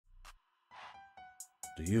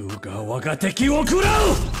竜が我が敵を食らう。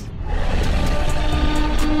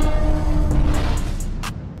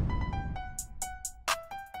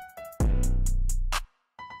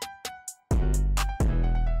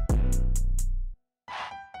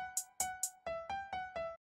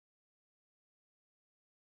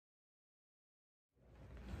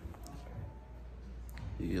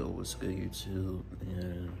Yo, what's good YouTube?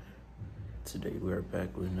 And today we are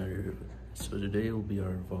back with another. So today will be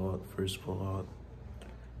our first vlog.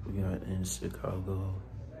 We got in Chicago.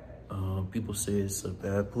 People say it's a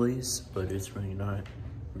bad place, but it's really not.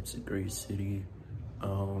 It's a great city.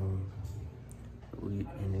 We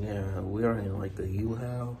are in like a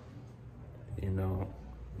U-Haul. You know,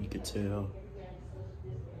 you could tell.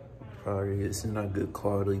 Probably it's not good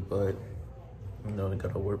quality, but you know, I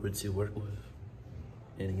gotta work with you work with.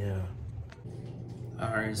 And yeah.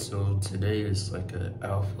 Alright, so today is like an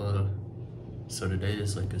alpha. So today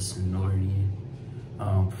is like a seniority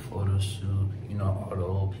photo shoot. You know, all the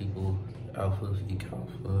old people, alpha, geek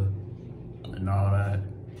alpha, and all that.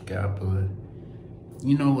 Kappa.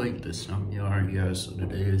 You know, like the yard, yeah. So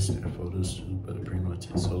today is a photo shoot, but pretty much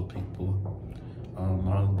it's old people.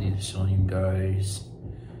 I'll be showing you guys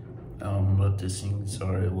what the scenes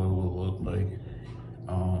are, what it will look like.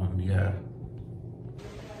 Yeah.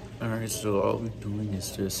 Alright, so all we're doing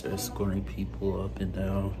is just escorting people up and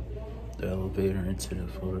down the elevator into the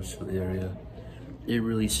photo shoot area. It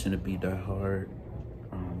really shouldn't be that hard.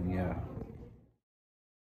 Yeah.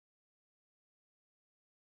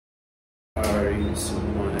 Alright, so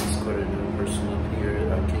we want to escort another person up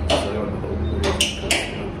here. I can't show the whole place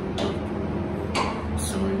because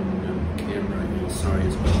showing the camera and sorry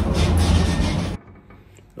it's my call.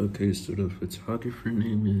 Okay, so the photographer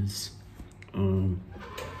name is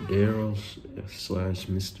Daryl /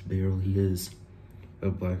 Mr. Daryl. He is a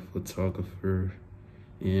black photographer,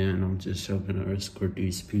 and I'm just helping to escort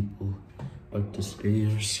these people up the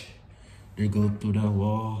stairs. They go through that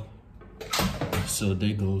wall, so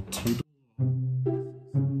they go to the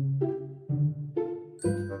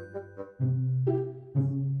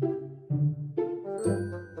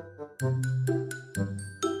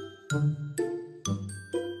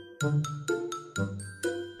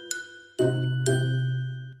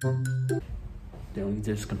Then we're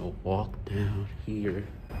just gonna walk down here.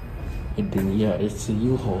 And then, yeah, it's a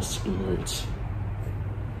U-Haul storage.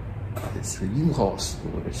 It's a U-Haul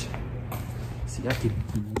storage. See, I can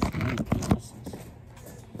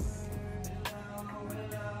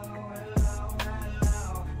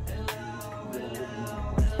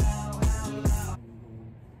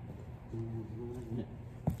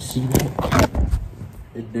see that?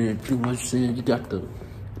 And then pretty much saying you got the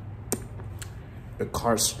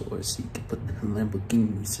car store, so you can put the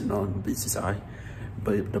Lamborghinis and all the bitches.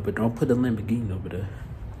 But don't put a Lamborghini over there.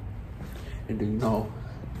 And then, you know,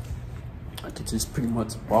 I could just pretty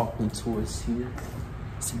much walk them towards here.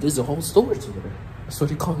 See, there's a whole storage over there. That's what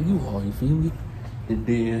they call U-Haul, you feel me? And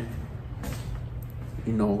then,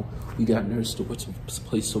 you know, we got another storage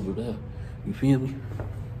place over there. You feel me?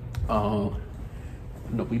 No,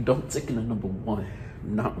 we don't take in the number one.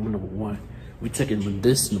 Not number one. We taking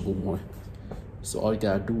this number one. So all you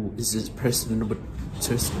gotta do is just press the number,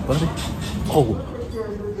 press the button. Oh,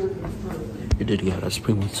 it did, yeah. That's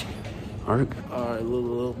pretty much. All right,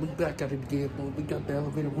 look, we back at it again, boy. We got the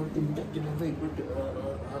elevator working. We got the elevator working.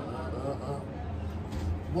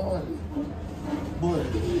 One,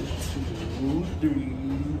 2, 3,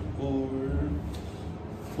 4,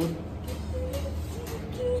 1.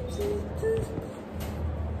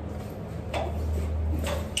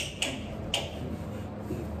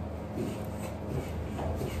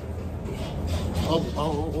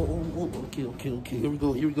 Okay. Here we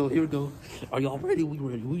go. Are y'all ready? We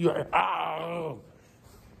ready. We are. Ow!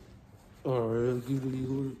 All right,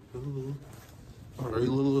 all right,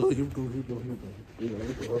 look. Here we go. All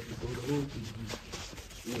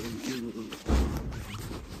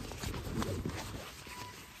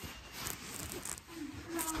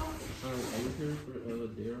right, are you here for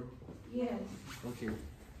Daryl? Yes. Okay.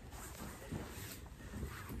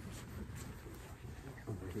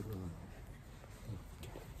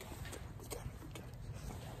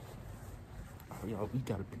 Y'all, we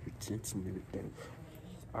gotta pay attention to everything.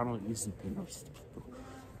 I don't usually pay no stuff,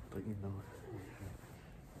 but you know.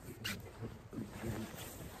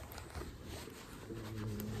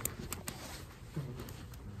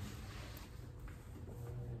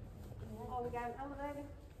 Oh, we got an elevator?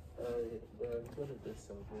 What is this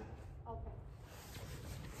over? Okay.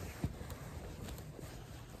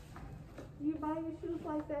 You buy your shoes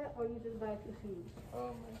like that, or you just buy your shoes?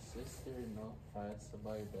 My sister, no, I had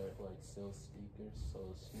somebody that like sells sneakers, so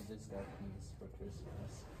she just got these for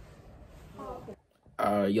Christmas. Oh,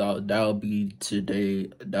 okay. Y'all, that'll be today.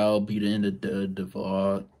 That'll be the end of the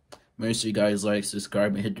vlog. Make sure you guys like,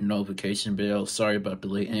 subscribe, and hit the notification bell. Sorry about the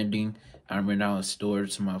late ending. I ran out of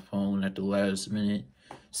storage to my phone at the last minute.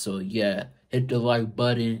 So yeah, hit the like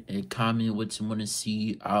button and comment what you want to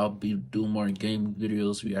see. I'll be doing more gaming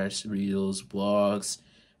videos, reaction videos, vlogs,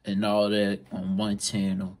 and all that on one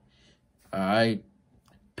channel. Alright,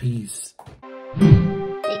 peace.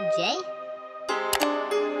 Big J?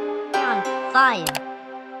 You're on fire.